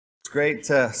great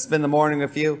to spend the morning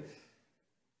with you.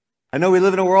 I know we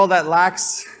live in a world that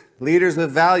lacks leaders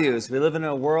with values. We live in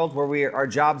a world where our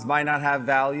jobs might not have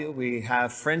value. We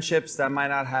have friendships that might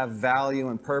not have value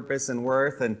and purpose and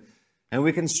worth. And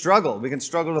we can struggle. We can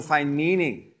struggle to find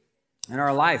meaning in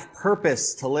our life,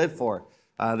 purpose to live for.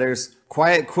 There's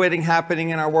quiet quitting happening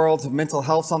in our world. Mental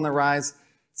health's on the rise.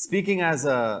 Speaking as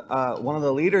one of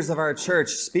the leaders of our church,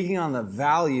 speaking on the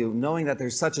value, knowing that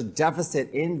there's such a deficit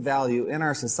in value in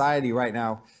our society right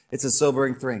now, it's a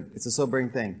sobering thing. It's a sobering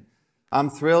thing. I'm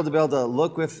thrilled to be able to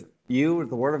look with you, with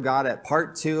the Word of God, at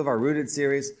part 2 of our Rooted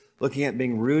series, looking at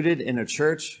being rooted in a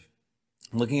church,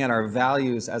 looking at our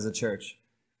values as a church.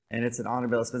 And it's an honor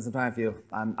to be able to spend some time with you.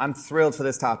 I'm thrilled for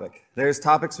this topic. There's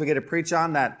topics we get to preach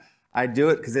on that I do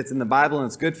it because it's in the Bible and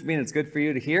it's good for me and it's good for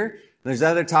you to hear. There's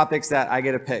other topics that I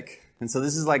get to pick. And so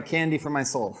this is like candy for my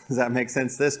soul. Does that make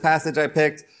sense? This passage I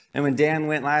picked, and when Dan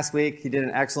went last week, he did an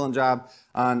excellent job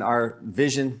on our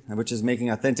vision, which is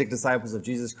making authentic disciples of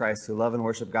Jesus Christ who love and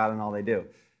worship God in all they do.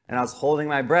 And I was holding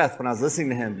my breath when I was listening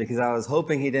to him because I was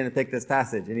hoping he didn't pick this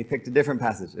passage, and he picked a different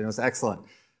passage, and it was excellent.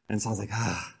 And so I was like,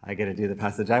 I get to do the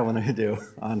passage I wanted to do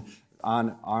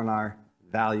on our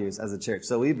values as a church.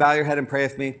 So will you bow your head and pray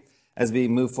with me as we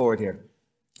move forward here?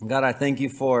 God, I thank you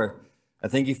for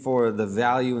the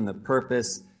value and the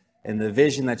purpose and the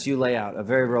vision that you lay out, a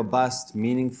very robust,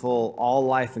 meaningful, all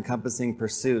life encompassing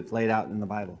pursuit laid out in the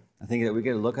Bible. I think that we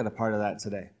get to look at a part of that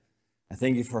today. I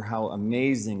thank you for how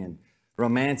amazing and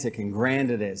romantic and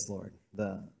grand it is, Lord,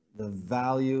 the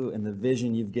value and the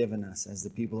vision you've given us as the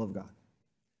people of God.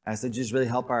 I ask that you just really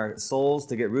help our souls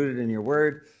to get rooted in your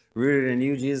word, rooted in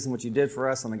you, Jesus, and what you did for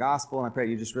us on the gospel. And I pray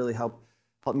that you just really help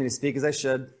me to speak as I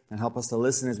should and help us to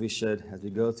listen as we should as we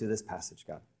go through this passage,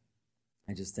 God.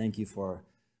 I just thank you for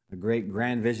a great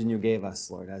grand vision you gave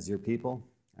us, Lord, as your people.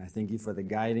 I thank you for the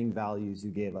guiding values you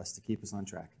gave us to keep us on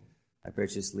track. I pray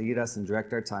that you just lead us and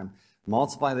direct our time.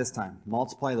 Multiply this time.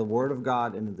 Multiply the word of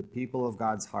God into the people of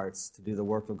God's hearts to do the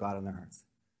work of God in their hearts.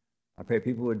 I pray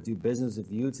people would do business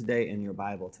with you today in your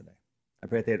Bible today. I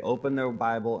pray that they'd open their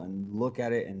Bible and look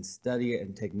at it and study it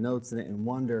and take notes in it and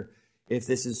wonder if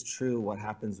this is true, what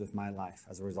happens with my life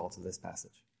as a result of this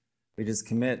passage. We just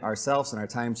commit ourselves and our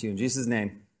time to you. In Jesus'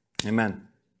 name, amen.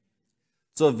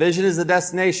 So if vision is the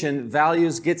destination,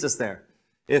 values gets us there.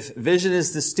 If vision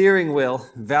is the steering wheel,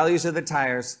 values are the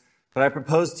tires. But I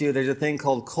propose to you there's a thing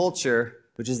called culture,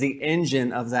 which is the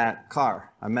engine of that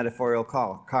car, a metaphorical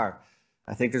car.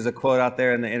 I think there's a quote out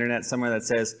there in the internet somewhere that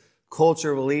says,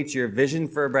 culture will eat your vision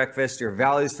for breakfast, your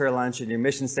values for lunch, and your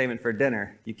mission statement for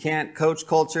dinner. You can't coach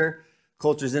culture.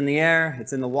 Culture's in the air.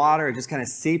 It's in the water. It just kind of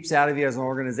seeps out of you as an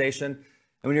organization.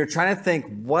 And when you're trying to think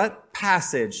what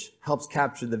passage helps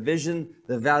capture the vision,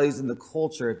 the values, and the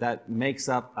culture that makes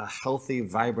up a healthy,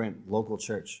 vibrant local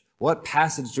church, what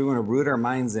passage do we want to root our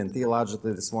minds in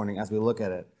theologically this morning as we look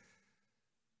at it?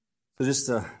 So just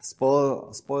a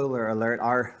spoiler alert,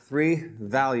 our 3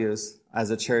 values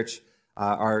as a church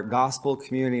are gospel,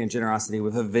 community, and generosity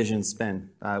with a vision spin.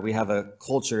 We have a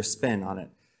culture spin on it.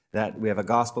 That we have a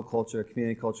gospel culture, a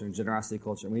community culture, and generosity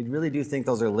culture. And we really do think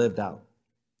those are lived out.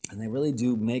 And they really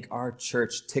do make our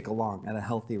church tick along at a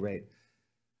healthy rate.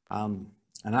 And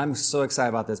I'm so excited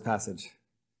about this passage.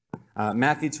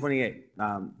 Matthew 28,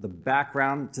 the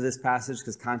background to this passage,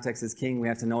 because context is king. We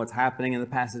have to know what's happening in the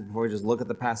passage before we just look at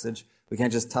the passage. We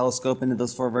can't just telescope into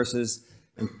those 4 verses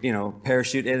and,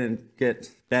 parachute in and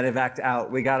get medevac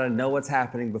out. We got to know what's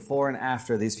happening before and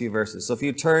after these few verses. So if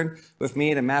you turn with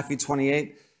me to Matthew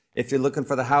 28, if you're looking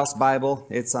for the House Bible,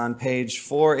 it's on page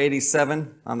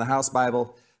 487 on the House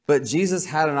Bible. But Jesus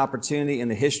had an opportunity in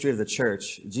the history of the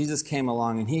church. Jesus came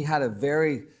along and he had a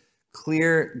very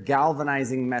clear,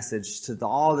 galvanizing message to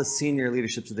all the senior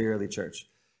leaderships of the early church.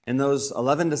 And those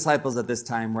 11 disciples at this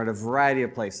time were at a variety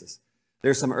of places.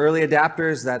 There's some early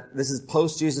adapters that this is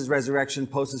post Jesus' resurrection,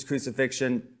 post his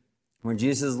crucifixion, when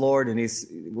Jesus is Lord and he's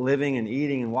living and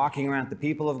eating and walking around with the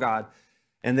people of God.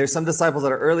 And there's some disciples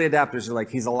that are early adapters who are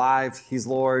like, he's alive, he's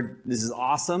Lord, this is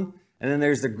awesome. And then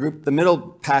there's the middle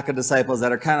pack of disciples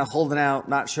that are kind of holding out,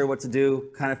 not sure what to do,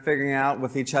 kind of figuring out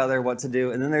with each other what to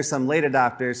do. And then there's some late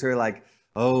adopters who are like,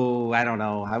 oh, I don't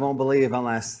know, I won't believe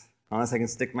unless I can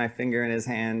stick my finger in his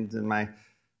hand and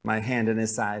my hand in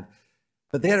his side.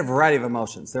 But they had a variety of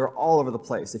emotions. They were all over the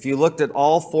place. If you looked at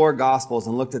all 4 Gospels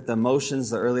and looked at the emotions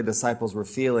the early disciples were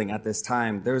feeling at this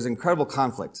time, there was incredible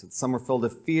conflict. Some were filled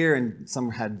with fear and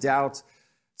some had doubt.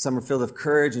 Some were filled with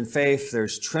courage and faith.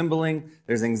 There's trembling.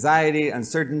 There's anxiety,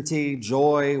 uncertainty,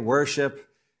 joy, worship.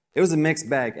 It was a mixed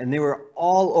bag, and they were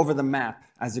all over the map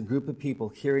as a group of people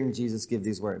hearing Jesus give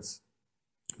these words.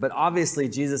 But obviously,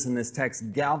 Jesus in this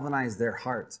text galvanized their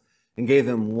heart. and gave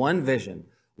them one vision,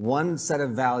 one set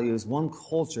of values, one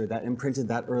culture that imprinted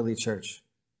that early church.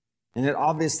 And it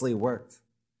obviously worked.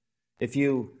 If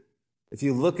you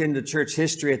look into church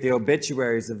history at the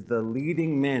obituaries of the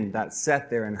leading men that sat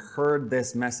there and heard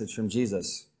this message from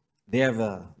Jesus, they have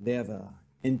a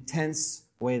intense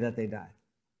way that they died.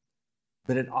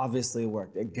 But it obviously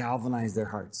worked. It galvanized their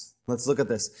hearts. Let's look at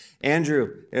this.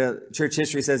 Andrew, church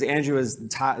history says Andrew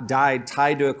died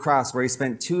tied to a cross where he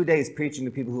spent 2 days preaching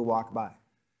to people who walked by.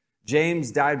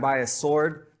 James died by a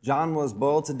sword. John was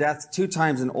boiled to death 2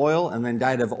 times in oil and then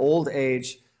died of old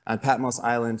age on Patmos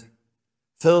Island.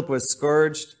 Philip was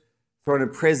scourged, thrown in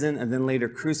prison, and then later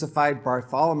crucified.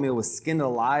 Bartholomew was skinned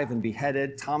alive and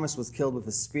beheaded. Thomas was killed with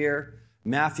a spear.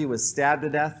 Matthew was stabbed to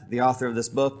death. The author of this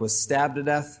book was stabbed to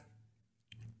death.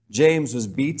 James was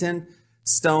beaten,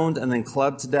 stoned, and then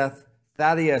clubbed to death.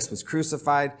 Thaddeus was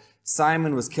crucified.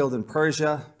 Simon was killed in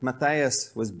Persia.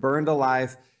 Matthias was burned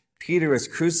alive. Peter was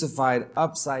crucified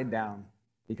upside down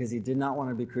because he did not want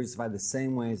to be crucified the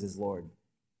same way as his Lord,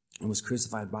 and was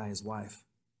crucified by his wife.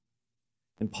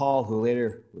 And Paul, who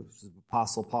later was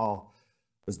Apostle Paul,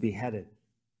 was beheaded.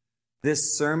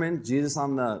 This sermon, Jesus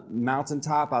on the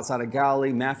mountaintop outside of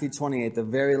Galilee, Matthew 28, the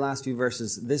very last few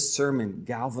verses, this sermon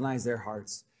galvanized their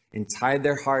hearts and tied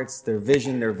their hearts, their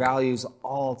vision, their values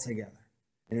all together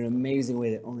in an amazing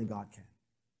way that only God can.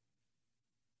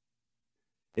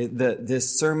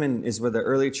 This sermon is where the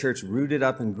early church rooted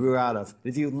up and grew out of.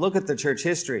 If you look at the church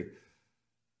history,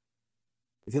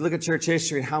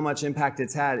 and how much impact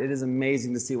it's had, it is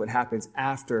amazing to see what happens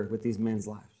after with these men's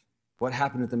lives. What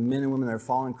happened with the men and women that are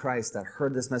following Christ that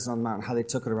heard this message on the mountain, how they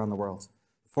took it around the world.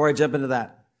 Before I jump into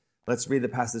that, let's read the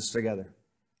passage together.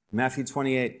 Matthew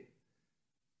 28.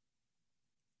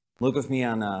 Look with me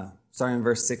on, starting in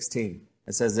verse 16.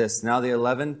 It says this, "Now the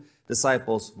 11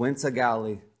 disciples went to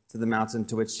Galilee, to the mountain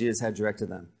to which Jesus had directed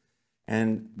them.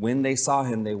 And when they saw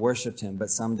him, they worshipped him, but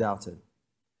some doubted.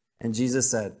 And Jesus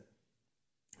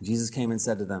came and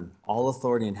said to them, 'All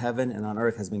authority in heaven and on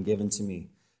earth has been given to me.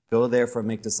 Go therefore and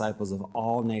make disciples of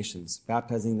all nations,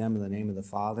 baptizing them in the name of the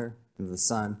Father, and of the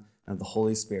Son, and of the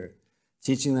Holy Spirit,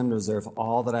 teaching them to observe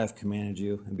all that I have commanded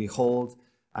you. And behold,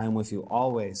 I am with you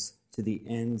always to the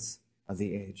ends of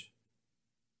the age.'"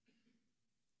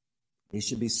 These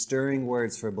should be stirring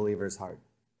words for a believer's heart.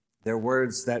 They're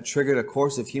words that triggered a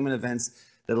course of human events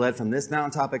that led from this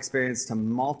mountaintop experience to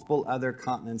multiple other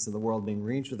continents of the world being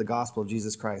reached with the gospel of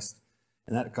Jesus Christ.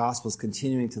 And that gospel is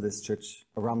continuing to this church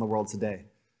around the world today.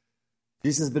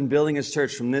 Jesus has been building his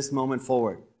church from this moment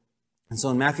forward. And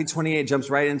so in Matthew 28 jumps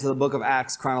right into the book of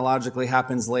Acts, chronologically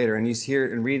happens later. And you hear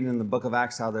and read in the book of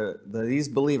Acts how these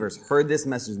believers heard this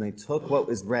message and they took what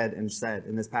was read and said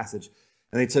in this passage.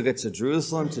 And they took it to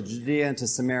Jerusalem, to Judea, and to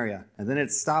Samaria. And then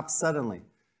it stopped suddenly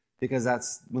because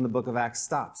that's when the book of Acts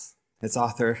stops. Its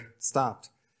author stopped.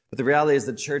 But the reality is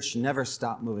the church never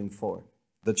stopped moving forward.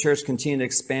 The church continued to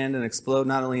expand and explode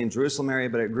not only in Jerusalem area,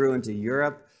 but it grew into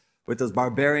Europe with those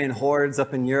barbarian hordes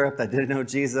up in Europe that didn't know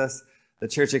Jesus. The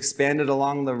church expanded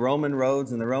along the Roman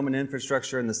roads and the Roman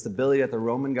infrastructure and the stability that the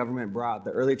Roman government brought.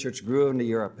 The early church grew into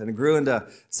Europe and it grew into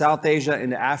South Asia,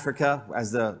 into Africa.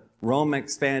 As the Rome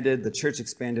expanded, the church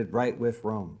expanded right with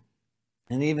Rome.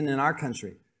 And even in our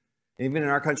country,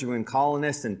 when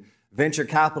colonists and venture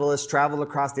capitalists traveled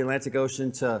across the Atlantic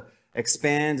Ocean to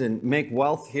expand and make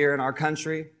wealth here in our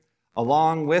country,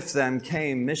 along with them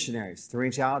came missionaries to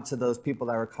reach out to those people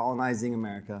that were colonizing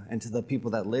America and to the people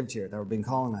that lived here that were being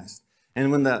colonized. And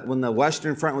when the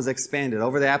Western Front was expanded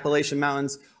over the Appalachian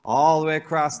Mountains, all the way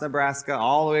across Nebraska,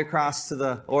 all the way across to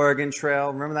the Oregon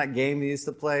Trail. Remember that game you used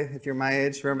to play if you're my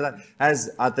age? Remember that? As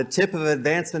at the tip of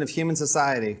advancement of human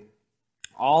society,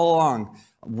 all along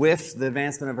with the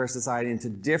advancement of our society into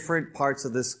different parts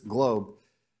of this globe,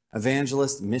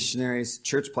 evangelists, missionaries,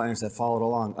 church planters have followed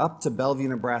along up to Bellevue,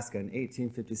 Nebraska in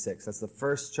 1856. That's the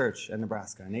first church in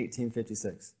Nebraska in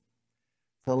 1856.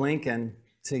 To Lincoln,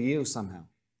 to you somehow.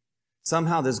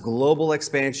 Somehow this global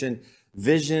expansion,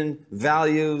 vision,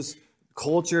 values,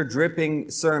 culture-dripping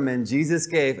sermon Jesus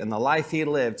gave and the life he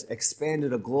lived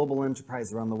expanded a global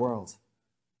enterprise around the world.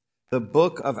 The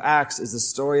book of Acts is the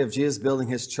story of Jesus building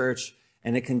his church,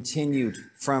 and it continued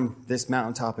from this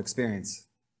mountaintop experience.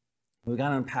 We got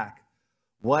to unpack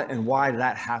what and why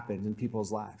that happened in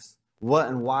people's lives. What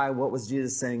and why, what was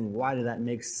Jesus saying? Why did that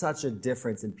make such a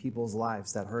difference in people's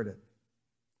lives that heard it?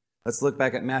 Let's look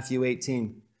back at Matthew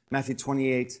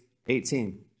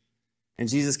 28:18. "And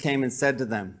Jesus came and said to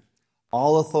them,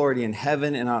 'All authority in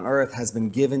heaven and on earth has been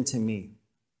given to me.'"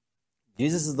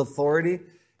 Jesus' authority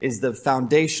is the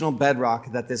foundational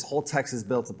bedrock that this whole text is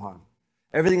built upon.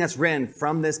 Everything that's written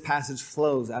from this passage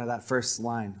flows out of that first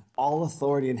line. All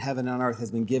authority in heaven and on earth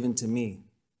has been given to me.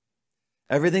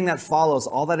 Everything that follows,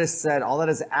 all that is said, all that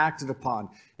is acted upon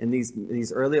in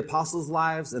these early apostles'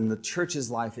 lives and the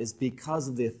church's life is because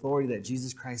of the authority that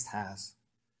Jesus Christ has.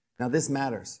 Now, this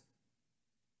matters.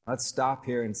 Let's stop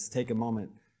here and take a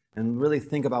moment and really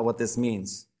think about what this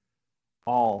means.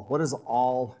 All. What does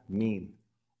all mean?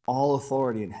 All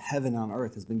authority in heaven and on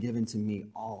earth has been given to me.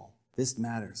 All. This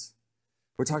matters.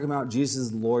 We're talking about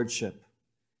Jesus' lordship.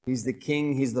 He's the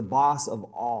king. He's the boss of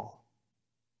all.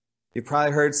 You've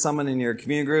probably heard someone in your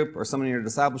community group or someone in your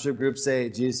discipleship group say,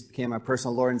 Jesus became my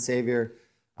personal Lord and Savior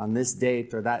on this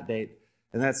date or that date.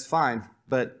 And that's fine.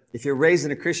 But if you're raised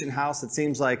in a Christian house, it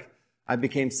seems like I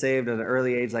became saved at an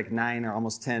early age, like 9 or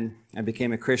almost 10. I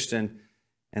became a Christian.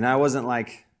 And I wasn't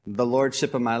like, the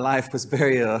lordship of my life was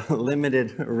very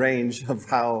limited range of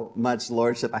how much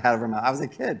lordship I had over my life. I was a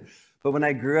kid. But when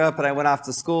I grew up and I went off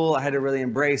to school, I had to really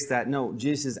embrace that, no,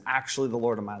 Jesus is actually the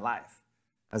Lord of my life.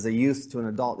 As a youth to an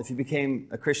adult. If you became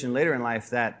a Christian later in life,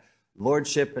 that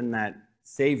lordship and that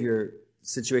savior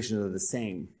situation are the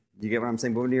same. You get what I'm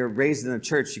saying? But when you're raised in a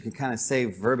church, you can kind of say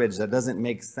verbiage that doesn't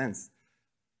make sense.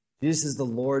 Jesus is the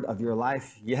Lord of your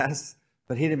life, yes,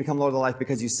 but he didn't become Lord of the life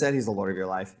because you said he's the Lord of your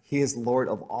life. He is Lord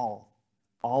of all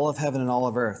of heaven and all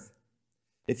of earth.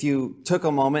 If you took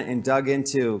a moment and dug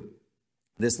into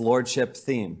this lordship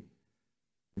theme,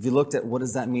 if you looked at what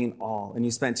does that mean all, and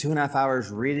you spent 2.5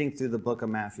 hours reading through the book of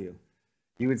Matthew,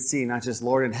 you would see not just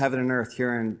Lord in heaven and earth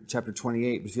here in chapter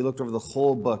 28, but if you looked over the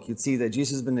whole book, you'd see that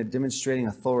Jesus has been demonstrating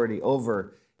authority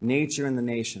over nature and the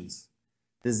nations,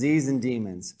 disease and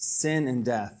demons, sin and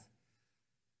death,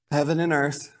 heaven and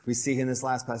earth, we see in this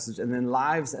last passage, and then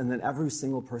lives, and then every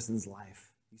single person's life.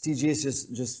 You see Jesus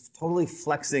just totally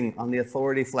flexing on the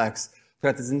authority flex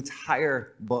throughout this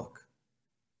entire book.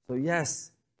 So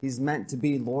yes, he's meant to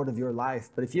be Lord of your life.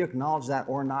 But if you acknowledge that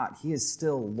or not, he is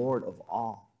still Lord of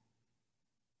all.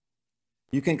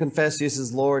 You can confess Jesus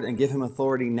as Lord and give him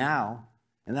authority now.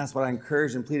 And that's what I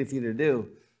encourage and plead for you to do.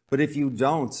 But if you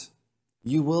don't,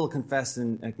 you will confess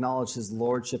and acknowledge his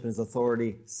lordship and his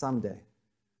authority someday.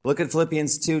 Look at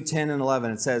Philippians 2:10 and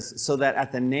 11. It says, so that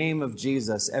at the name of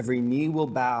Jesus, every knee will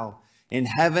bow in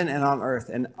heaven and on earth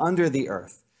and under the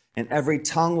earth. And every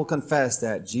tongue will confess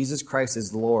that Jesus Christ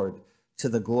is Lord, to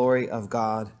the glory of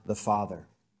God the Father.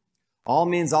 All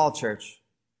means all, church.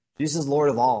 Jesus is Lord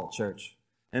of all, church.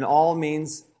 And all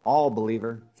means all,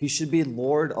 believer. He should be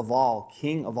Lord of all,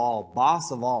 King of all,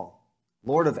 boss of all,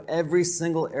 Lord of every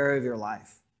single area of your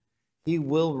life. He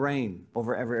will reign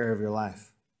over every area of your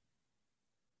life.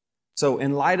 So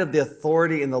in light of the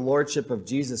authority and the lordship of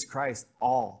Jesus Christ,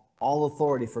 all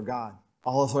authority for God,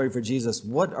 all authority for Jesus,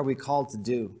 what are we called to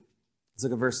do? Let's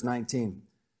look at verse 19.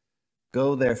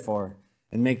 Go, therefore,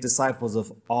 and make disciples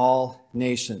of all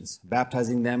nations,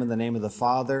 baptizing them in the name of the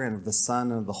Father and of the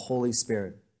Son and of the Holy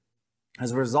Spirit.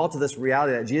 As a result of this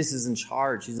reality that Jesus is in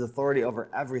charge, he's authority over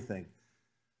everything.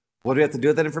 What do we have to do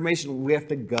with that information? We have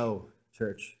to go,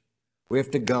 church. We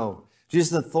have to go.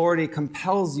 Jesus' authority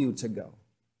compels you to go.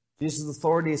 Jesus'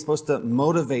 authority is supposed to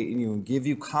motivate you and give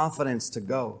you confidence to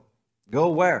go. Go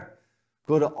where?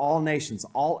 Go to all nations,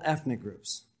 all ethnic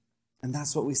groups. And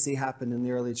that's what we see happen in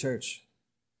the early church.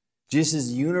 Jesus'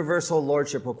 universal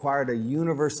lordship required a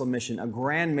universal mission, a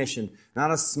grand mission,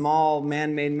 not a small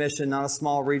man-made mission, not a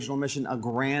small regional mission, a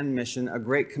grand mission. A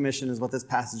great commission is what this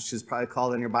passage is probably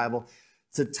called in your Bible,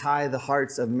 to tie the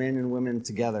hearts of men and women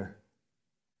together.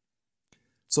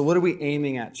 So what are we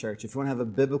aiming at, church? If you want to have a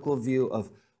biblical view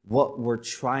of what we're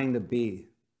trying to be.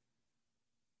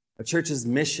 A church's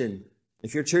mission,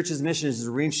 if your church's mission is to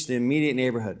reach the immediate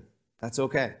neighborhood, that's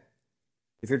okay.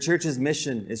 If your church's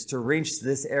mission is to reach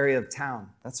this area of town,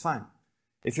 that's fine.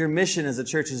 If your mission as a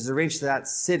church is to reach that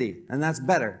city, and that's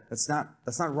better. That's not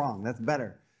wrong. That's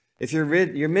better. If your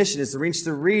mission is to reach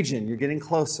the region, you're getting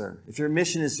closer. If your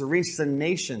mission is to reach the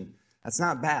nation, that's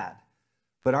not bad.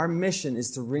 But our mission is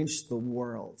to reach the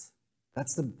world.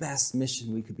 That's the best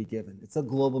mission we could be given. It's a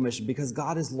global mission because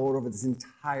God is Lord over this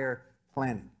entire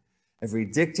planet. Every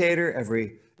dictator,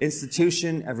 every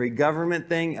institution, every government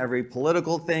thing, every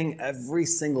political thing, every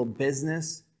single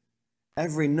business,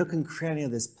 every nook and cranny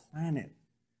of this planet,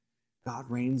 God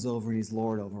reigns over and he's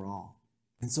Lord over all.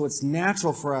 And so it's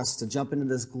natural for us to jump into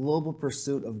this global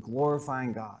pursuit of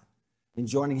glorifying God and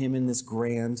joining him in this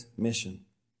grand mission.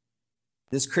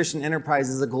 This Christian enterprise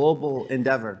is a global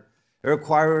endeavor. It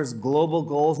requires global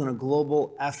goals and a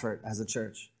global effort as a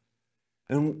church.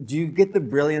 And do you get the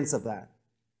brilliance of that?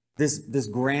 This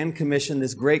grand commission,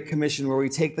 this great commission where we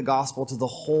take the gospel to the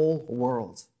whole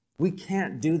world. We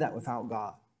can't do that without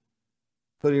God.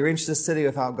 Could we reach this city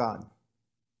without God?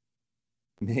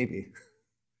 Maybe.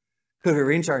 Could we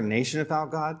reach our nation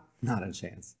without God? Not a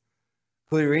chance.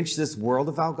 Could we reach this world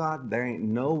without God? There ain't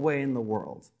no way in the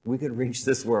world we could reach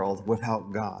this world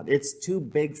without God. It's too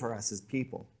big for us as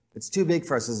people. It's too big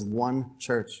for us as one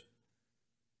church.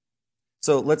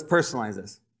 So let's personalize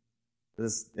this.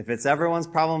 If it's everyone's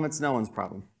problem, it's no one's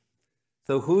problem.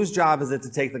 So whose job is it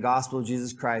to take the gospel of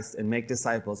Jesus Christ and make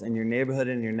disciples in your neighborhood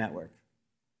and your network?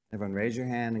 Everyone raise your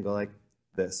hand and go like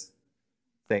this.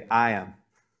 Say, I am.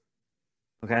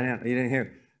 Okay, you didn't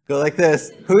hear. Go like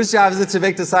this. Whose job is it to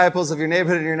make disciples of your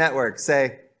neighborhood and your network?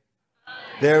 Say,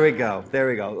 there we go. There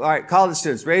we go. All right, college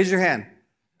students, raise your hand.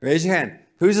 Raise your hand.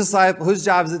 Whose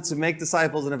job is it to make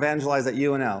disciples and evangelize at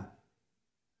UNL?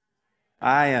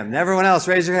 I am. And everyone else,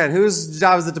 raise your hand. Whose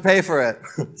job is it to pay for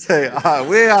it? Say,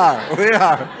 we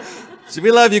are.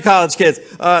 We love you, college kids.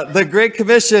 The Great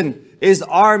Commission is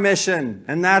our mission,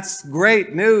 and that's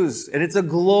great news. And it's a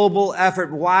global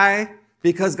effort. Why?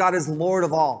 Because God is Lord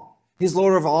of all. He's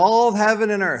Lord of all of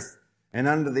heaven and earth and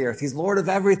under the earth. He's Lord of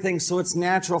everything, so it's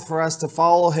natural for us to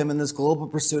follow him in this global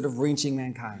pursuit of reaching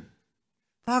mankind.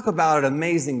 Talk about an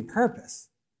amazing purpose.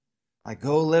 Like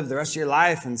go live the rest of your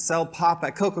life and sell pop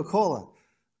at Coca-Cola.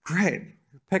 Great.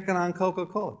 You're picking on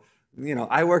Coca-Cola. You know,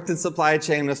 I worked in supply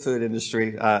chain with food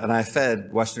industry, and I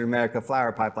fed Western America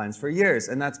flour pipelines for years,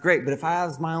 and that's great. But if I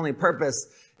was my only purpose,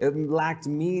 it lacked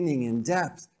meaning and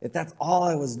depth. If that's all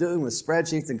I was doing was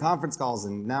spreadsheets and conference calls,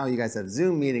 and now you guys have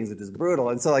Zoom meetings, which is brutal.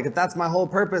 And so, if that's my whole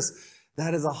purpose,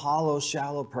 that is a hollow,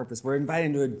 shallow purpose. We're invited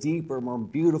into a deeper, more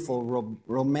beautiful,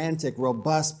 romantic,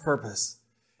 robust purpose.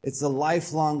 It's a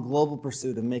lifelong global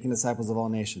pursuit of making disciples of all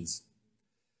nations.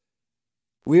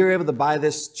 We were able to buy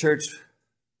this church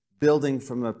building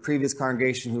from a previous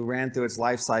congregation who ran through its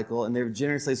life cycle, and they've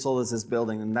generously sold us this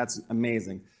building, and that's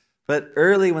amazing. But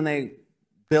early when they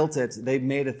built it, they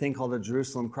made a thing called a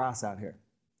Jerusalem cross out here.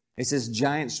 It's this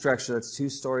giant structure that's 2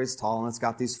 stories tall, and it's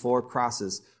got these 4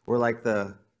 crosses where like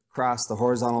the cross, the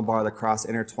horizontal bar of the cross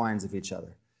intertwines with each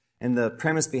other. And the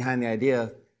premise behind the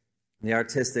idea, the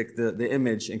artistic, the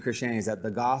image in Christianity is that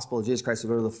the gospel of Jesus Christ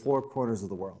will go to the 4 corners of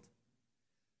the world.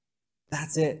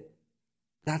 That's it.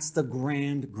 That's the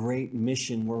grand, great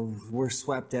mission we're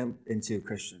swept into,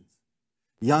 Christians.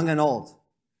 Young and old,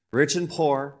 rich and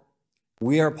poor,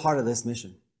 we are part of this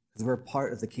mission because we're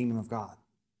part of the kingdom of God.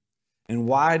 And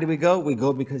why do we go? We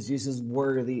go because Jesus is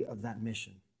worthy of that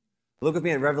mission. Look with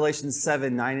me at Revelation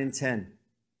 7, 9, and 10.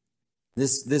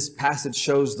 This passage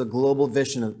shows the global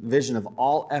vision of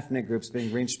all ethnic groups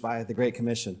being reached by the Great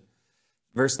Commission.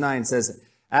 Verse 9 says,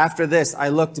 after this, I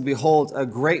looked to behold a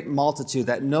great multitude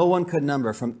that no one could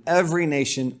number from every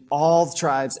nation, all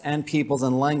tribes and peoples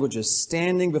and languages,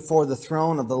 standing before the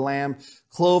throne of the Lamb,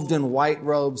 clothed in white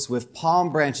robes with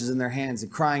palm branches in their hands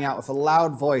and crying out with a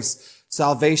loud voice,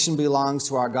 salvation belongs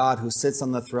to our God who sits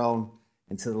on the throne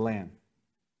and to the Lamb.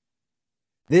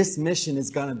 This mission is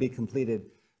going to be completed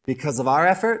because of our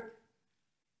effort?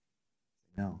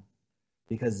 No,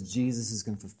 because Jesus is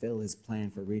going to fulfill his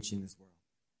plan for reaching this world.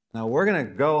 Now, we're going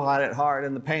to go at it hard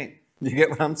in the paint. You get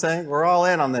what I'm saying? We're all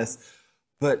in on this.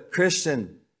 But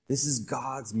Christian, this is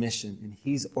God's mission, and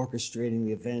he's orchestrating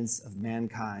the events of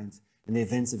mankind and the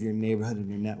events of your neighborhood and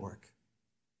your network.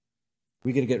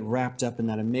 We got to get wrapped up in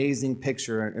that amazing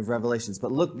picture of Revelations.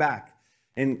 But look back.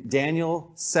 In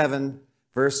Daniel 7,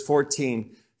 verse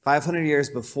 14, 500 years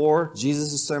before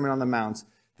Jesus' Sermon on the Mount,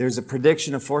 there's a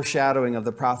prediction, a foreshadowing of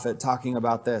the prophet talking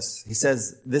about this. He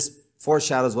says, this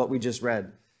foreshadows what we just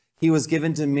read. He was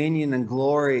given dominion and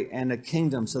glory and a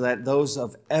kingdom so that those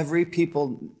of every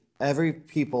people,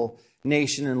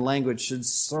 nation, and language should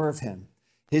serve him.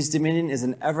 His dominion is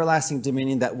an everlasting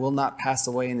dominion that will not pass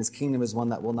away, and his kingdom is one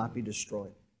that will not be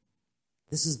destroyed.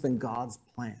 This has been God's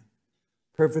plan,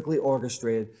 perfectly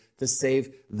orchestrated to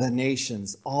save the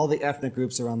nations, all the ethnic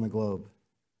groups around the globe.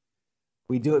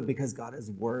 We do it because God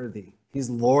is worthy. He's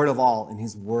Lord of all, and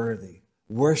he's worthy.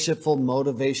 Worshipful,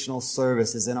 motivational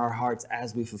service is in our hearts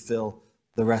as we fulfill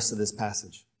the rest of this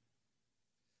passage.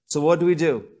 So what do we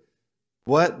do?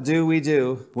 What do we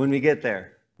do when we get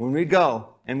there? When we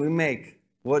go and we make,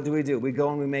 what do? We go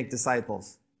and we make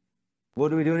disciples.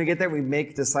 What do we do when we get there? We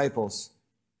make disciples.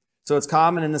 So it's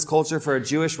common in this culture for a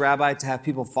Jewish rabbi to have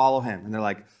people follow him. And they're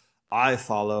like, let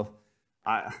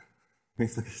me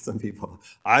look at some people.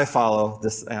 I follow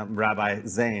this Rabbi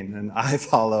Zane, and I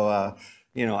follow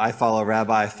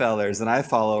Rabbi Fellers, and I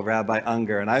follow Rabbi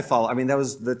Unger, and that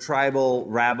was the tribal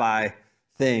rabbi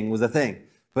thing, was a thing.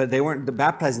 But they weren't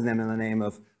baptizing them in the name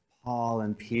of Paul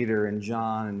and Peter and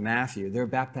John and Matthew. They're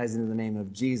baptizing in the name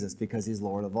of Jesus because he's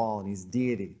Lord of all and he's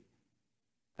deity.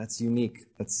 That's unique.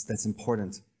 That's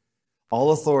important.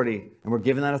 All authority. And we're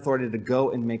given that authority to go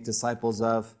and make disciples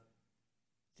of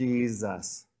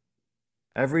Jesus.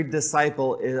 Every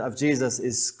disciple of Jesus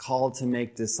is called to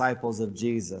make disciples of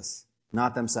Jesus,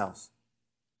 not themselves.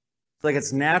 It's like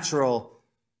it's natural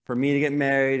for me to get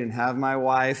married and have my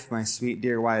wife, my sweet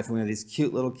dear wife, and we have these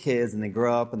cute little kids, and they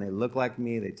grow up and they look like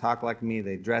me, they talk like me,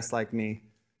 they dress like me,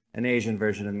 an Asian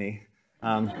version of me.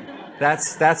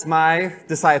 That's my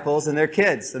disciples, and they're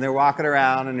kids, and they're walking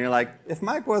around, and you're like, if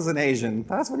Mike was an Asian,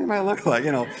 that's what he might look like.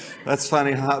 That's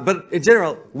funny. But in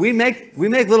general, we make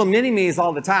little mini-me's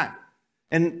all the time.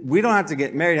 And we don't have to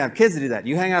get married and have kids to do that.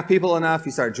 You hang out with people enough,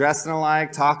 you start dressing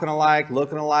alike, talking alike,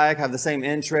 looking alike, have the same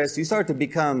interests. You start to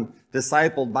become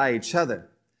discipled by each other.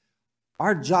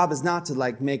 Our job is not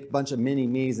to make a bunch of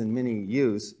mini-me's and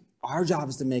mini-yous. Our job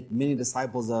is to make many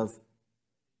disciples of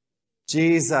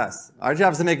Jesus. Our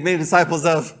job is to make many disciples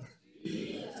of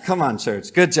Jesus. Come on,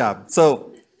 church. Good job.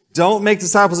 So don't make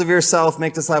disciples of yourself,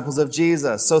 make disciples of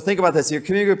Jesus. So think about this. Your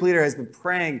community group leader has been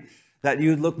praying that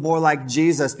you look more like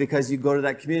Jesus because you go to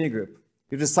that community group.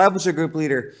 Your discipleship group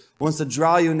leader wants to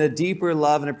draw you into deeper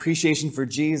love and appreciation for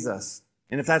Jesus.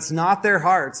 And if that's not their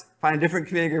heart, find a different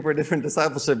community group or a different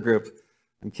discipleship group.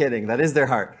 I'm kidding. That is their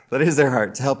heart. That is their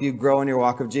heart, to help you grow in your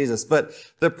walk of Jesus. But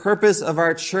the purpose of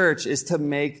our church is to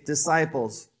make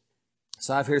disciples.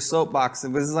 So I have here soapbox,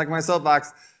 and this is like my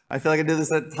soapbox. I feel like I do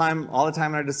this all the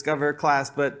time in our Discover class.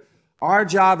 But our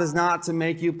job is not to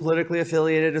make you politically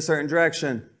affiliated a certain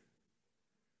direction.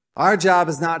 Our job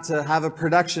is not to have a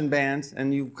production band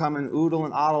and you come and oodle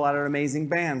and oddle at our amazing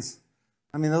bands.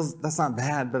 I mean, that's not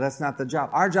bad, but that's not the job.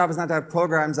 Our job is not to have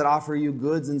programs that offer you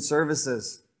goods and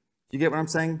services. You get what I'm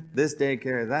saying? This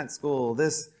daycare, that school,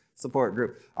 this support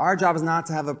group. Our job is not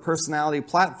to have a personality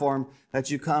platform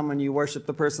that you come and you worship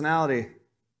the personality.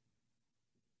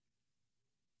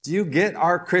 Do you get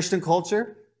our Christian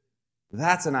culture?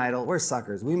 That's an idol. We're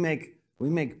suckers. We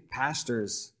make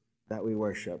pastors that we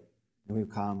worship. And we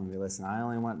come and we listen. I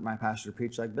only want my pastor to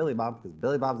preach like Billy Bob because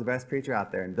Billy Bob's the best preacher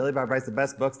out there. And Billy Bob writes the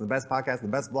best books, the best podcasts, the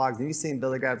best blogs. Have you seen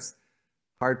Billy Grab's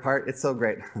hard part? It's so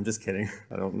great. I'm just kidding.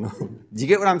 I don't know. Do you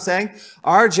get what I'm saying?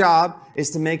 Our job is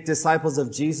to make disciples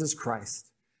of Jesus Christ.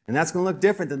 And that's going to look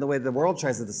different than the way the world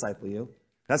tries to disciple you.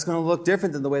 That's going to look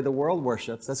different than the way the world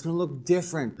worships. That's going to look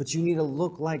different, but you need to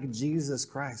look like Jesus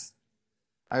Christ.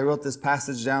 I wrote this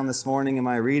passage down this morning in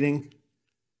my reading.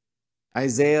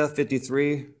 Isaiah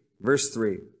 53. Verse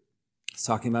 3, it's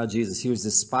talking about Jesus. He was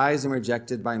despised and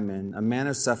rejected by men, a man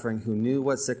of suffering who knew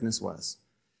what sickness was.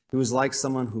 He was like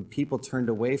someone who people turned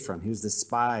away from. He was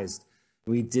despised,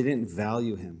 and we didn't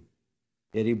value him.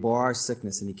 Yet he bore our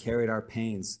sickness and he carried our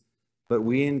pains. But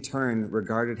we in turn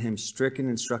regarded him stricken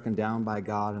and struck down by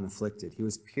God and afflicted. He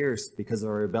was pierced because of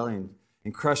our rebellion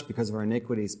and crushed because of our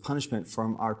iniquities. Punishment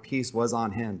from our peace was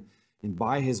on him, and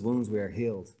by his wounds we are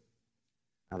healed.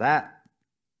 Now that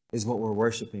is what we're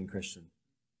worshiping, Christian.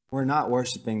 We're not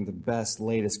worshiping the best,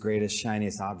 latest, greatest,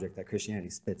 shiniest object that Christianity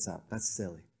spits up. That's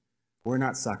silly. We're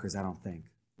not suckers, I don't think.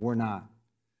 We're not.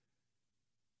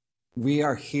 We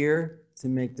are here to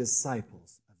make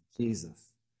disciples of Jesus.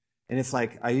 And if,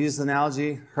 I use the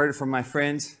analogy, heard it from my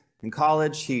friend in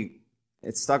college,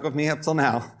 it stuck with me up till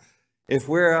now. If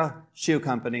we're a shoe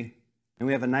company, and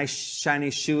we have a nice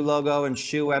shiny shoe logo and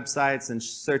shoe websites and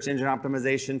search engine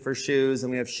optimization for shoes,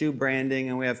 and we have shoe branding,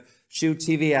 and we have shoe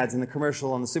TV ads in the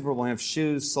commercial on the Super Bowl, and we have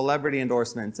shoe celebrity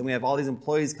endorsements, and we have all these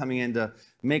employees coming in to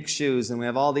make shoes, and we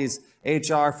have all these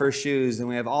HR for shoes, and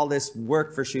we have all this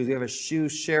work for shoes. We have a shoe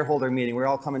shareholder meeting where we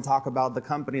all come and talk about the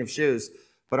company of shoes.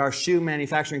 But our shoe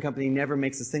manufacturing company never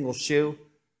makes a single shoe.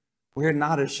 We're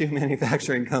not a shoe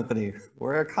manufacturing company.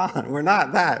 We're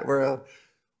not that.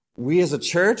 We as a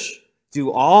church do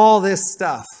all this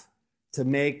stuff to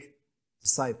make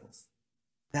disciples.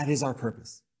 That is our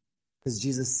purpose. Because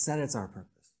Jesus said it's our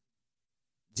purpose.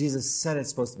 Jesus said it's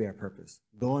supposed to be our purpose.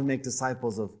 Go and make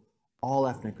disciples of all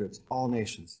ethnic groups, all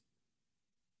nations.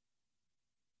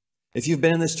 If you've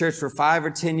been in this church for 5 or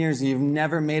 10 years and you've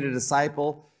never made a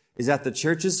disciple, is that the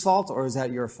church's fault or is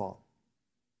that your fault?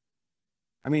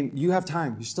 I mean, you have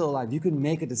time. You're still alive. You can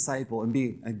make a disciple and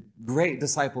be a great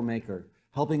disciple maker,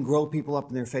 helping grow people up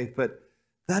in their faith. But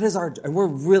that's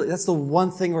the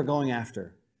one thing we're going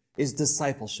after, is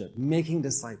discipleship, making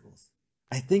disciples.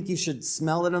 I think you should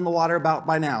smell it in the water about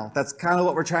by now. That's kind of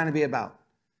what we're trying to be about.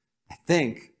 I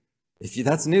think. If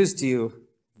that's news to you,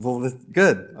 well,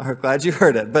 good. I'm glad you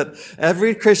heard it. But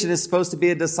every Christian is supposed to be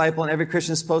a disciple, and every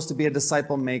Christian is supposed to be a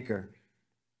disciple maker.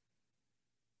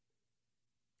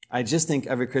 I just think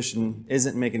every Christian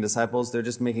isn't making disciples. They're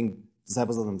just making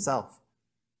disciples of themselves.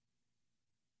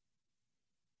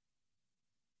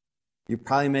 You're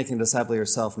probably making a disciple of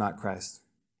yourself, not Christ.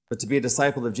 But to be a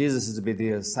disciple of Jesus is to be the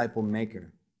disciple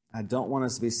maker. I don't want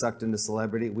us to be sucked into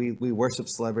celebrity. We worship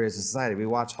celebrity as a society. We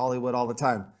watch Hollywood all the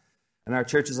time. And our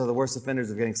churches are the worst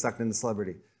offenders of getting sucked into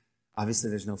celebrity. Obviously,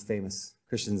 there's no famous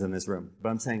Christians in this room. But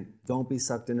I'm saying, don't be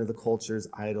sucked into the culture's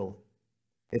idol.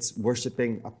 It's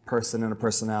worshiping a person and a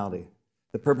personality.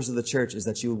 The purpose of the church is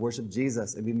that you would worship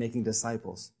Jesus and be making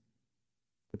disciples.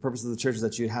 The purpose of the church is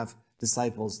that you have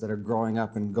disciples that are growing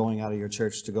up and going out of your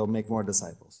church to go make more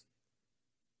disciples.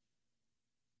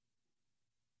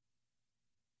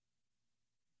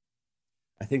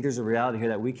 I think there's a reality here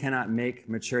that we cannot make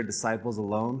mature disciples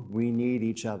alone. We need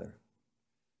each other.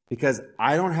 Because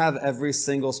I don't have every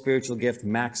single spiritual gift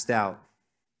maxed out.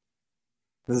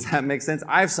 Does that make sense?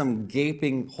 I have some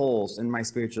gaping holes in my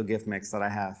spiritual gift mix that I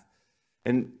have.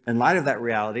 And in light of that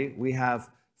reality, we have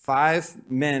 5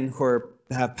 men who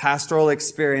have pastoral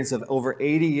experience of over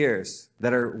 80 years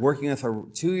that are working with a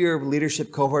 2-year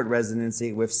leadership cohort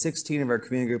residency with 16 of our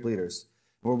community group leaders.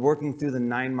 We're working through the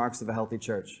 9 marks of a healthy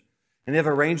church. And they have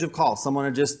a range of calls. Some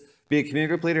want to just be a community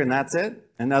group leader and that's it.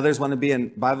 And others want to be a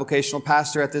bivocational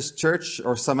pastor at this church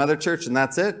or some other church and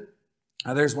that's it.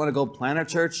 Others want to go plant a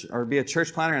church or be a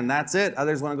church planter and that's it.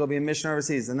 Others want to go be a missionary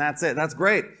overseas and that's it. That's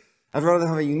great. Everyone will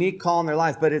have a unique call in their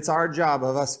life, but it's our job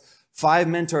of us 5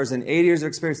 mentors and 80 years of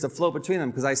experience to float between them,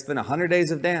 because I spent 100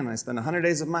 days of Dan, I spent 100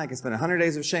 days of Mike, I spent 100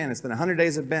 days of Shane, I spent 100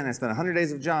 days of Ben, I spent 100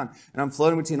 days of John, and I'm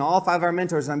floating between all 5 of our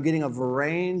mentors, and I'm getting a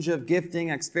range of gifting,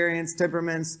 experience,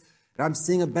 temperaments, and I'm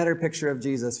seeing a better picture of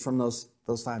Jesus from those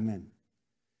 5 men.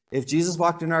 If Jesus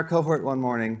walked in our cohort one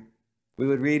morning, we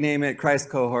would rename it Christ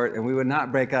cohort, and we would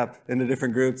not break up into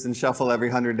different groups and shuffle every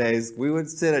 100 days. We would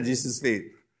sit at Jesus'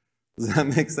 feet. Does that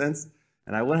make sense?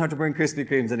 And I wouldn't have to bring Krispy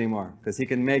Kremes anymore, because he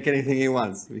can make anything he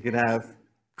wants. We could have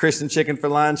Christian chicken for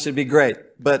lunch. It'd be great.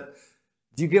 But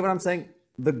do you get what I'm saying?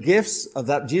 The gifts of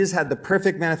that, Jesus had the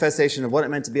perfect manifestation of what it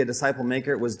meant to be a disciple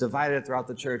maker. It was divided throughout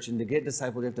the church. And to get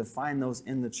discipled, you have to find those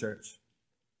in the church.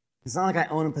 It's not like I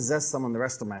own and possess someone the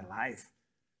rest of my life.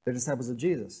 They're disciples of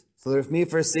Jesus. So they're with me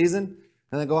for a season,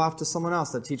 and they go off to someone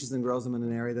else that teaches and grows them in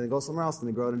an area. Then they go somewhere else and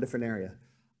they grow in a different area.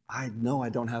 I know I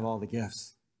don't have all the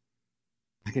gifts.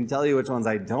 I can tell you which ones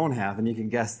I don't have, and you can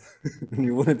guess, and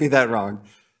you wouldn't be that wrong.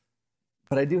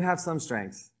 But I do have some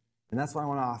strengths, and that's what I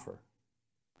want to offer.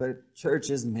 But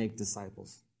churches make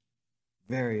disciples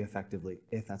very effectively,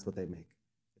 if that's what they make.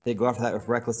 If they go after that with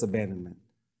reckless abandonment.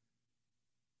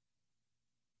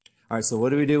 All right, so what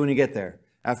do we do when you get there?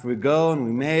 After we go and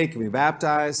we make and we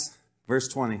baptize, verse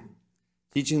 20,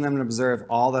 teaching them to observe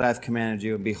all that I've commanded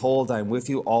you, and behold, I am with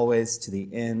you always to the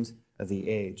end of the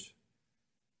age.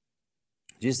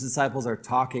 Jesus' disciples are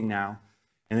talking now,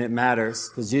 and it matters,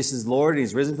 because Jesus is Lord, and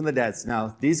he's risen from the dead. So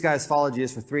now, these guys followed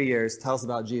Jesus for 3 years. Tell us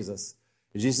about Jesus.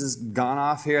 Jesus has gone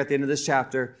off here at the end of this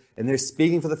chapter, and they're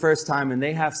speaking for the first time, and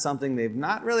they have something they've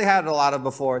not really had a lot of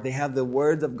before. They have the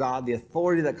words of God, the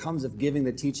authority that comes of giving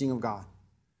the teaching of God.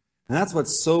 And that's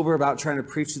what's sober about trying to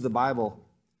preach through the Bible,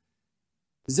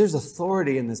 is there's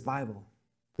authority in this Bible.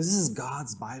 Because this is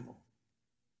God's Bible.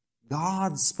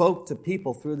 God spoke to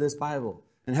people through this Bible.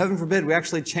 And heaven forbid we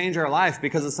actually change our life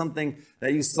because of something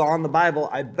that you saw in the Bible.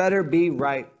 I better be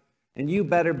right, and you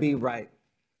better be right.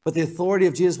 But the authority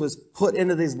of Jesus was put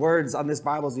into these words on this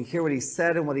Bible as we hear what he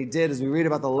said and what he did, as we read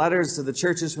about the letters to the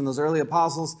churches from those early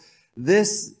apostles.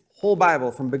 This whole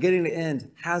Bible, from beginning to end,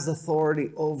 has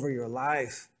authority over your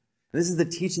life. And this is the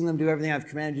teaching them to do everything I've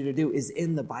commanded you to do is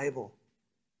in the Bible.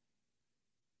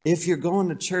 If you're going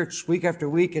to church week after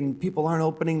week and people aren't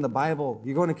opening the Bible,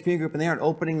 you're going to community group and they aren't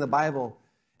opening the Bible,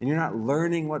 and you're not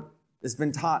learning what has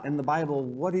been taught in the Bible,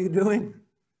 what are you doing?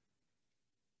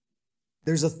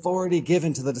 There's authority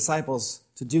given to the disciples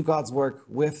to do God's work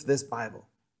with this Bible.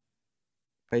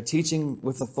 By teaching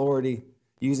with authority,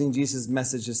 using Jesus'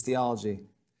 message as theology.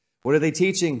 What are they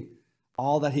teaching?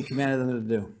 All that he commanded them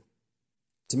to do.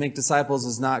 To make disciples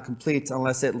is not complete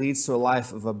unless it leads to a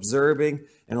life of observing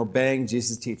and obeying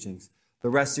Jesus' teachings. The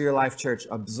rest of your life, church,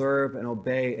 observe and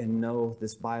obey and know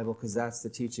this Bible, because that's the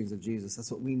teachings of Jesus.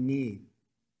 That's what we need.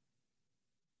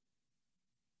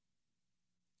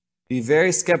 Be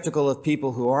very skeptical of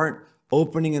people who aren't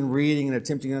opening and reading and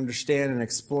attempting to understand and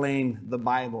explain the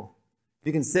Bible. If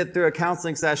you can sit through a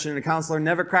counseling session and a counselor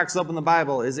never cracks open the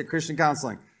Bible, is it Christian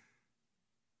counseling?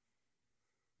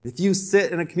 If you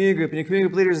sit in a community group and your community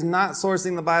group leader is not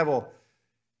sourcing the Bible,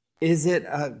 is it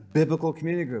a biblical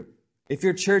community group? If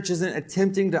your church isn't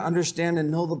attempting to understand and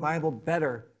know the Bible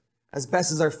better, as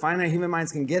best as our finite human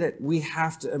minds can get it, we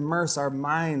have to immerse our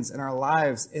minds and our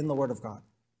lives in the Word of God.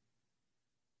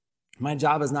 My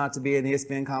job is not to be an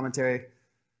ESPN commentary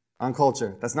on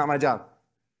culture. That's not my job.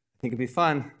 I think it'd be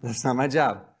fun. That's not my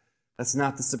job. That's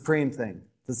not the supreme thing.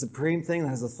 The supreme thing that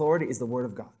has authority is the Word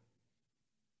of God.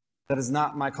 That is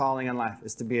not my calling in life,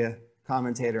 is to be a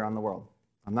commentator on the world.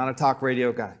 I'm not a talk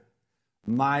radio guy.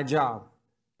 My job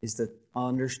is to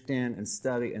understand and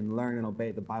study and learn and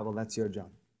obey the Bible. That's your job.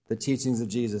 The teachings of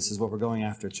Jesus is what we're going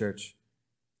after, church.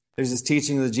 There's this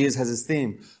teaching that Jesus has his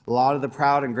theme. Law to the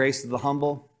proud and grace to the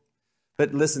humble.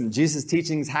 But listen, Jesus'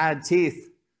 teachings had teeth.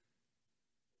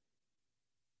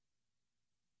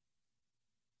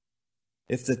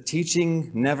 If the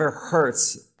teaching never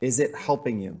hurts, is it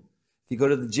helping you? If you go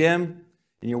to the gym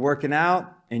and you're working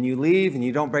out and you leave and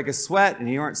you don't break a sweat and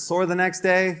you aren't sore the next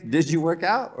day, did you work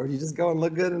out? Or did you just go and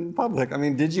look good in public? I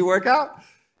mean, did you work out?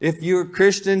 If your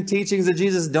Christian teachings of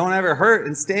Jesus don't ever hurt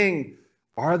and sting,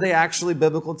 are they actually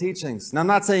biblical teachings? Now, I'm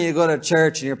not saying you go to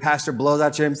church and your pastor blows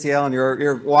out your MCL and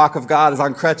your walk of God is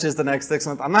on crutches the next 6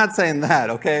 months. I'm not saying that,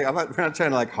 okay? We're not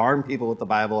trying to harm people with the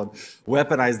Bible and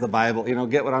weaponize the Bible.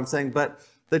 Get what I'm saying? But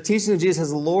the teaching of Jesus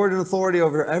has Lord and authority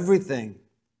over everything.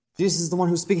 Jesus is the one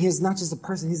who's speaking. He's not just a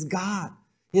person. He's God.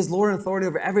 He has Lord and authority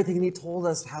over everything, and he told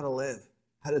us how to live,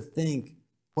 how to think,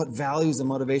 what values and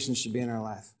motivations should be in our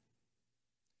life.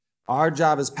 Our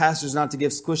job as pastors is not to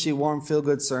give squishy, warm,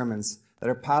 feel-good sermons that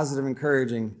are positive,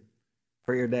 encouraging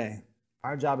for your day.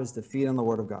 Our job is to feed on the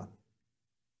Word of God.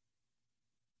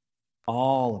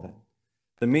 All of it.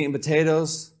 The meat and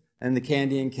potatoes and the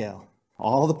candy and kale.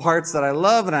 All the parts that I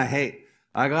love and I hate.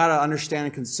 I got to understand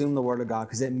and consume the Word of God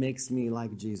because it makes me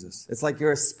like Jesus. It's like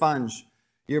you're a sponge.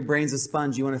 Your brain's a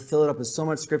sponge. You want to fill it up with so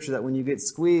much Scripture that when you get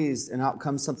squeezed and out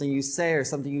comes something you say or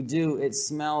something you do, it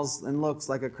smells and looks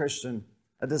like a Christian,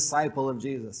 a disciple of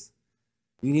Jesus.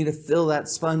 You need to fill that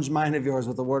sponge mind of yours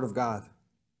with the Word of God,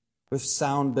 with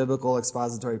sound biblical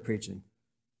expository preaching.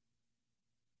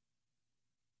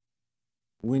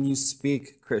 When you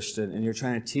speak, Christian, and you're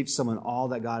trying to teach someone all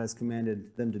that God has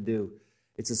commanded them to do,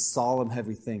 it's a solemn,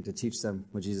 heavy thing to teach them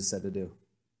what Jesus said to do.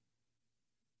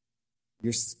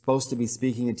 You're supposed to be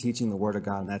speaking and teaching the Word of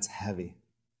God, and that's heavy.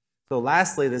 So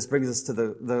lastly, this brings us to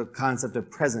the concept of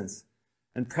presence.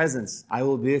 And presence, I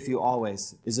will be with you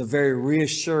always, is a very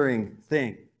reassuring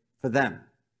thing for them.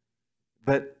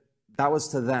 But that was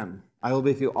to them. I will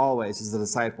be with you always is the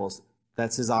disciples.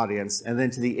 That's his audience. And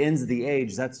then to the ends of the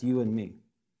age, that's you and me.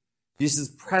 Jesus'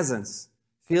 presence,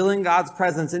 feeling God's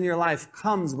presence in your life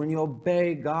comes when you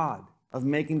obey God of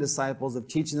making disciples, of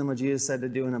teaching them what Jesus said to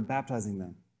do, and of baptizing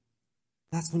them.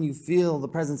 That's when you feel the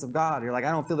presence of God. You're like,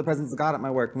 I don't feel the presence of God at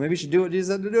my work. Well, maybe you should do what Jesus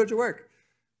said to do at your work.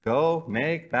 Go,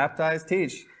 make, baptize,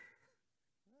 teach.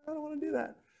 I don't want to do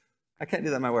that. I can't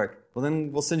do that at my work. Well,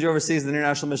 then we'll send you overseas to the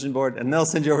International Mission Board, and they'll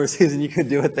send you overseas, and you can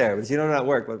do it there. But if you don't know at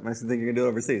work, what makes you think you're going to do it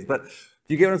overseas? But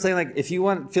you get what I'm saying? If you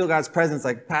want to feel God's presence,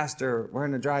 Pastor, we're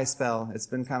in a dry spell. It's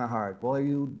been kind of hard. Well, are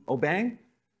you obeying?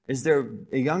 Is there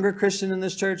a younger Christian in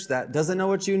this church that doesn't know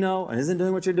what you know and isn't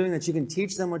doing what you're doing, that you can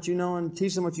teach them what you know and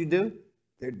teach them what you do?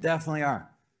 There definitely are.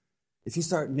 If you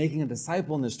start making a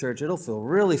disciple in this church, it'll feel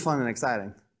really fun and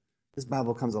exciting. This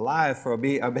Bible comes alive for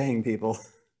obeying people.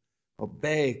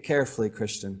 Obey carefully,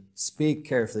 Christian. Speak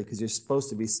carefully, because you're supposed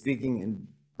to be speaking in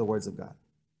the words of God.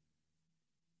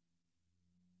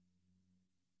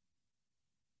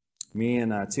 Me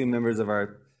and two members of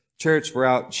our church were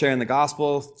out sharing the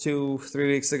gospel 4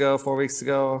 weeks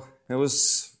ago.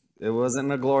 It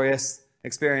wasn't a glorious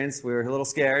experience. We were a little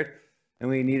scared, and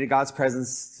we needed God's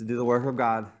presence to do the work of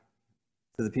God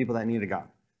to the people that needed God.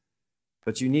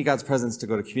 But you need God's presence to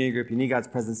go to community group. You need God's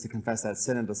presence to confess that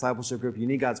sin in discipleship group. You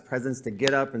need God's presence to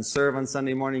get up and serve on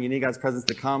Sunday morning. You need God's presence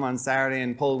to come on Saturday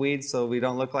and pull weeds so we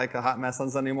don't look like a hot mess on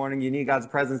Sunday morning. You need God's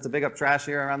presence to pick up trash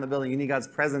here around the building. You need God's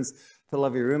presence to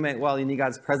love your roommate well. You need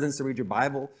God's presence to read your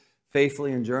Bible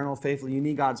faithfully and journal faithfully. You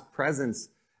need God's presence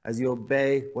as you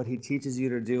obey what he teaches you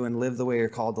to do and live the way you're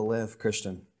called to live,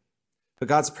 Christian. But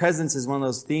God's presence is one of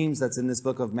those themes that's in this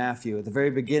book of Matthew. At the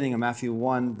very beginning of Matthew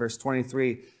 1, verse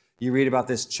 23, you read about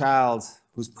this child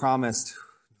who's promised,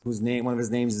 one of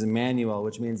his names is Emmanuel,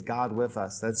 which means God with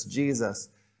us. That's Jesus.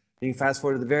 And you can fast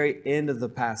forward to the very end of the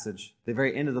passage, the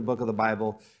very end of the book of the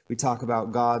Bible. We talk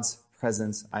about God's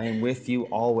presence. I am with you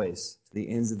always to the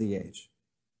ends of the age.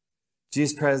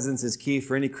 Jesus' presence is key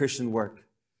for any Christian work.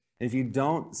 And if you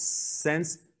don't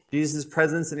sense Jesus'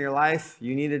 presence in your life,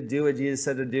 you need to do what Jesus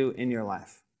said to do in your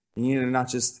life. You need to not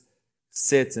just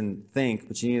sit and think,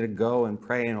 but you need to go and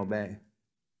pray and obey.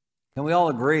 Can we all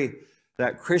agree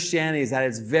that Christianity is at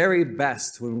its very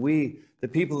best when we, the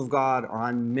people of God, are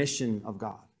on mission of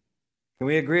God? Can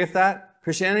we agree with that?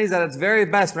 Christianity is at its very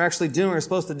best when we're actually doing what we're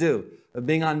supposed to do, of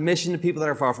being on mission to people that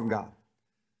are far from God.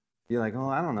 You're like, oh,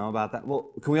 I don't know about that.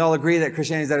 Well, can we all agree that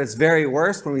Christianity is at its very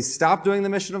worst when we stop doing the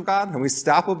mission of God and we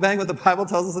stop obeying what the Bible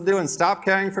tells us to do and stop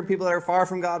caring for people that are far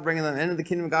from God, bringing them into the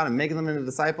kingdom of God and making them into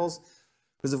disciples?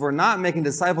 Because if we're not making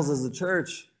disciples as a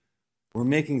church, we're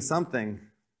making something.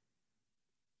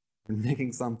 We're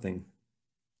making something.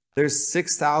 There's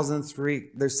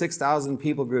 6,000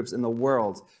 people groups in the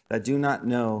world that do not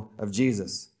know of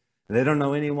Jesus. They don't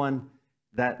know anyone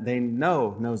that they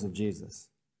know knows of Jesus.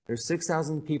 There's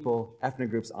 6,000 people, ethnic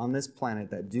groups on this planet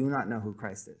that do not know who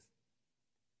Christ is.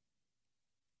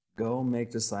 Go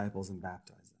make disciples and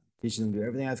baptize them. Teach them to do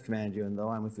everything I've commanded you, and though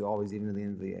I'm with you always, even to the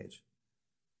end of the age.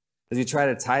 As you try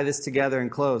to tie this together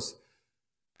and close,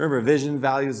 remember, vision,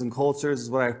 values, and cultures is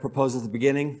what I proposed at the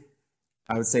beginning.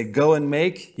 I would say go and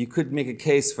make. You could make a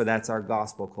case for that's our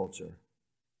gospel culture.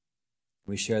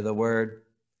 We share the word.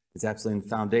 It's absolutely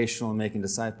foundational in making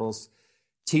disciples.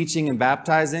 Teaching and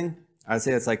baptizing, I would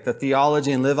say it's like the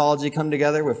theology and liveology come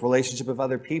together with relationship with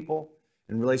other people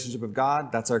and relationship with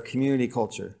God. That's our community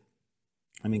culture.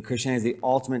 I mean, Christianity is the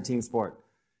ultimate team sport.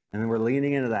 And then we're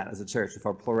leaning into that as a church. With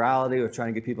our plurality, we're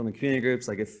trying to get people in the community groups.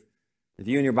 Like if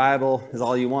you and your Bible is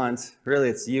all you want, really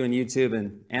it's you and YouTube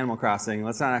and Animal Crossing.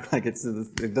 Let's not act like it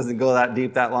doesn't go that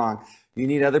deep, that long. You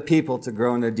need other people to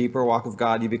grow in a deeper walk of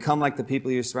God. You become like the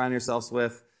people you surround yourselves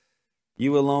with.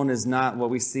 You alone is not what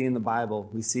we see in the Bible.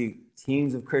 We see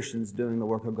teams of Christians doing the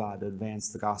work of God to advance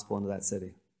the gospel into that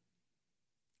city.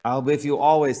 I'll be with you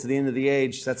always to the end of the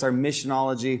age. That's our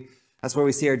missionology. That's where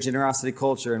we see our generosity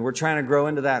culture. And we're trying to grow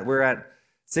into that. We're at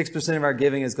 6% of our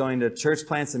giving is going to church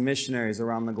plants and missionaries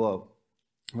around the globe.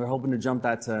 We're hoping to jump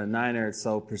that to 9 or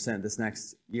so % this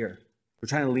next year. We're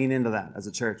trying to lean into that as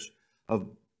a church of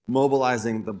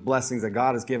mobilizing the blessings that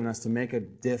God has given us to make a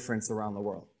difference around the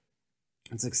world.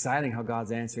 It's exciting how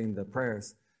God's answering the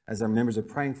prayers as our members are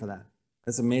praying for that.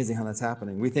 It's amazing how that's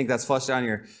happening. We think that's flushed out in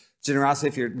your generosity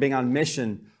if you're being on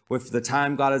mission with the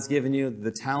time God has given you,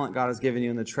 the talent God has given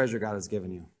you, and the treasure God has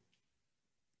given you.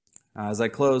 As I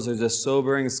close, there's a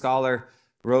sobering scholar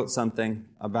wrote something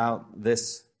about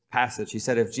this passage. He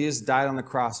said, if Jesus died on the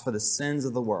cross for the sins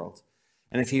of the world,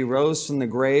 and if he rose from the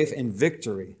grave in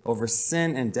victory over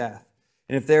sin and death,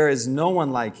 and if there is no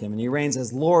one like him, and he reigns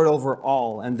as Lord over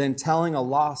all, and then telling a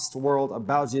lost world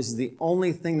about Jesus is the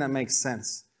only thing that makes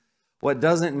sense. What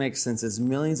doesn't make sense is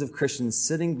millions of Christians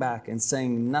sitting back and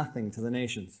saying nothing to the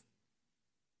nations.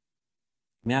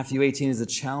 Matthew 18 is a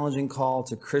challenging call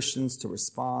to Christians to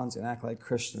respond and act like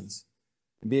Christians,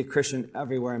 and be a Christian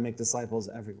everywhere and make disciples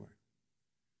everywhere.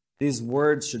 These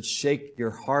words should shake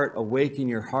your heart, awaken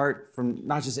your heart, from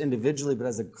not just individually, but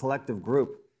as a collective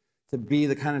group, to be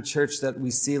the kind of church that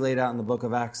we see laid out in the book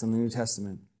of Acts in the New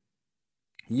Testament.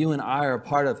 You and I are a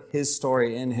part of his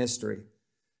story in history,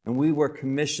 and we were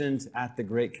commissioned at the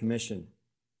Great Commission.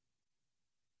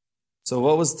 So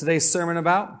what was today's sermon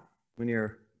about? When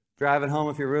you're driving home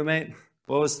with your roommate,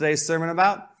 what was today's sermon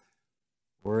about?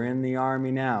 We're in the army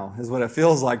now, is what it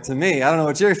feels like to me. I don't know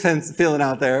what you're feeling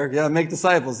out there. Yeah, make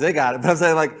disciples. They got it. But I'm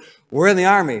saying, like, we're in the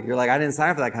army. You're like, I didn't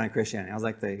sign up for that kind of Christianity. I was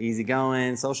like the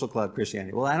easygoing, social club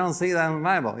Christianity. Well, I don't see that in the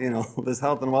Bible. You know, this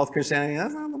health and wealth Christianity,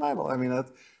 that's not in the Bible. I mean, I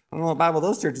don't know what Bible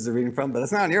those churches are reading from, but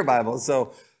it's not in your Bible.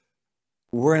 So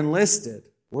we're enlisted.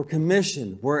 We're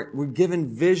commissioned. We're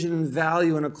given vision and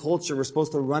value in a culture we're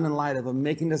supposed to run in light of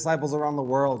making disciples around the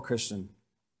world, Christian.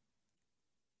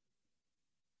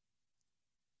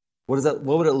 What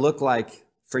would it look like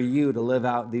for you to live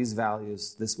out these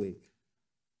values this week?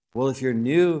 Well, if you're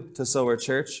new to Sower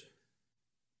Church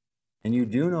and you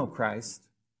do know Christ,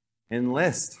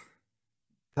 enlist.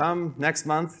 Come next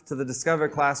month to the Discover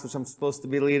class, which I'm supposed to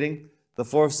be leading, the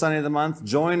fourth Sunday of the month.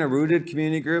 Join a rooted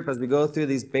community group as we go through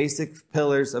these basic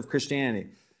pillars of Christianity.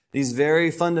 These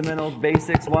very fundamental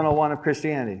basics 101 of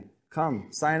Christianity. Come,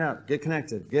 sign up, get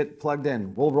connected, get plugged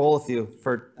in. We'll roll with you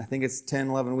for, I think it's 10,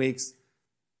 11 weeks.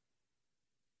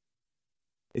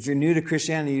 If you're new to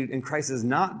Christianity and Christ is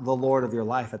not the Lord of your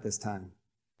life at this time,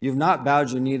 you've not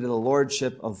bowed your knee to the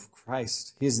Lordship of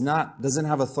Christ. He doesn't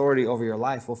have authority over your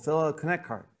life. Well, fill out a connect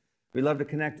card. We'd love to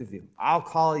connect with you. I'll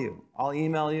call you. I'll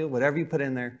email you, whatever you put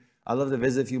in there. I'd love to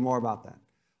visit with you more about that.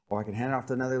 Or I can hand it off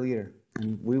to another leader,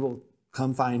 and we will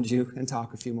come find you and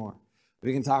talk a few more.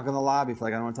 We can talk in the lobby if I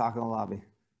don't want to talk in the lobby.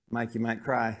 Mike, you might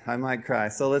cry. I might cry.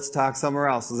 So let's talk somewhere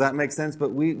else. Does that make sense?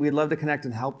 But we'd love to connect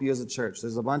and help you as a church.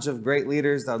 There's a bunch of great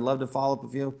leaders that I'd love to follow up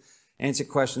with you, answer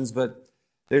questions. But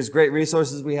there's great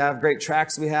resources we have, great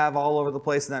tracks we have all over the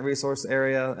place in that resource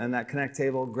area and that connect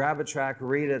table. Grab a track,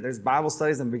 read it. There's Bible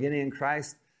studies on beginning in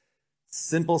Christ.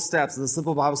 Simple steps. The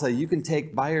simple Bible study you can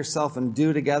take by yourself and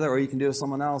do together, or you can do with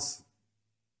someone else.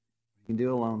 You can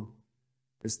do alone.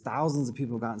 There's thousands of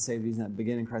people who've gotten saved using that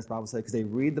beginning Christ Bible study because they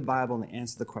read the Bible and they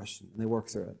answer the question and they work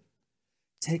through it.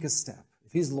 Take a step.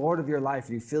 If he's Lord of your life,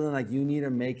 if you're feeling like you need to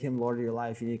make him Lord of your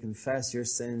life, you need to confess your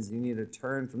sins, you need to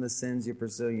turn from the sins you're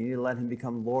pursuing, you need to let him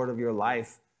become Lord of your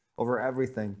life over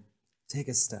everything, take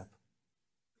a step.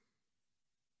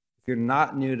 If you're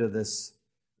not new to this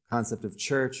concept of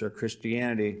church or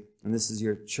Christianity, and this is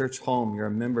your church home, you're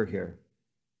a member here,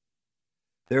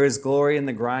 there is glory in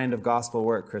the grind of gospel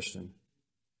work, Christian.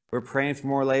 We're praying for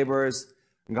more laborers,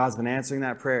 and God's been answering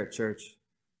that prayer at church.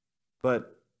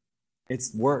 But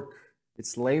it's work.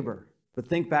 It's labor. But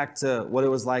think back to what it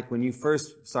was like when you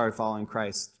first started following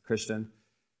Christ, Christian.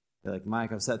 You're like,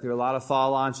 Mike, I've sat through a lot of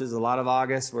fall launches, a lot of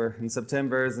August, we're in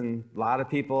Septembers, and a lot of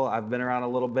people, I've been around a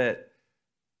little bit.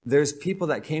 There's people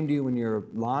that came to you when you're a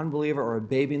non-believer or a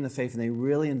baby in the faith, and they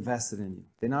really invested in you.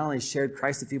 They not only shared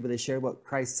Christ with you, but they shared what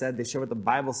Christ said. They shared what the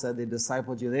Bible said. They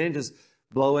discipled you. They didn't just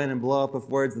blow in and blow up with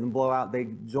words and then blow out. They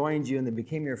joined you, and they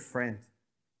became your friend.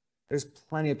 There's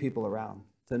plenty of people around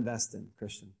to invest in,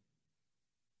 Christian.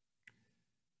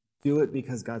 Do it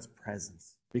because God's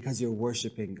presence, because you're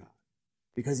worshiping God,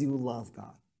 because you love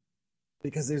God,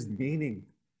 because there's meaning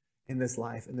in this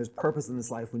life and there's purpose in this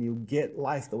life when you get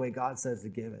life the way God says to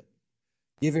give it.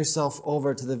 Give yourself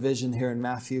over to the vision here in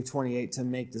Matthew 28 to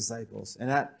make disciples.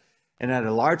 And at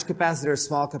a large capacity or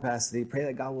small capacity, pray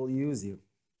that God will use you.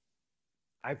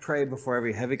 I pray before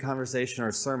every heavy conversation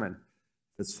or sermon,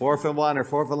 if it's 4th and 1 or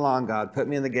 4th and long, God, put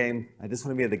me in the game. I just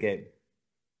want to be in the game.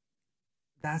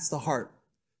 That's the heart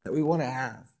that we want to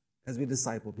have as we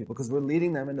disciple people, because we're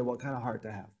leading them into what kind of heart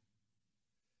to have.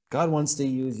 God wants to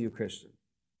use you, Christian.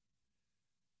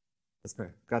 Let's pray.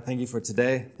 God, thank you for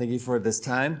today. Thank you for this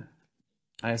time.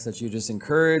 I ask that you just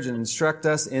encourage and instruct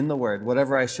us in the word.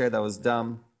 Whatever I shared that was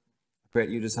dumb, I pray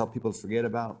that you just help people to forget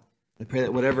about. I pray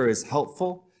that whatever is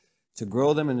helpful to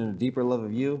grow them into a deeper love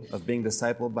of you, of being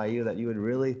discipled by you, that you would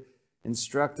really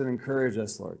instruct and encourage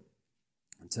us, Lord,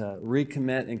 to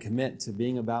recommit and commit to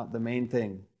being about the main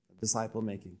thing, disciple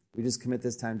making. We just commit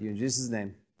this time to you. In Jesus'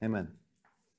 name, amen.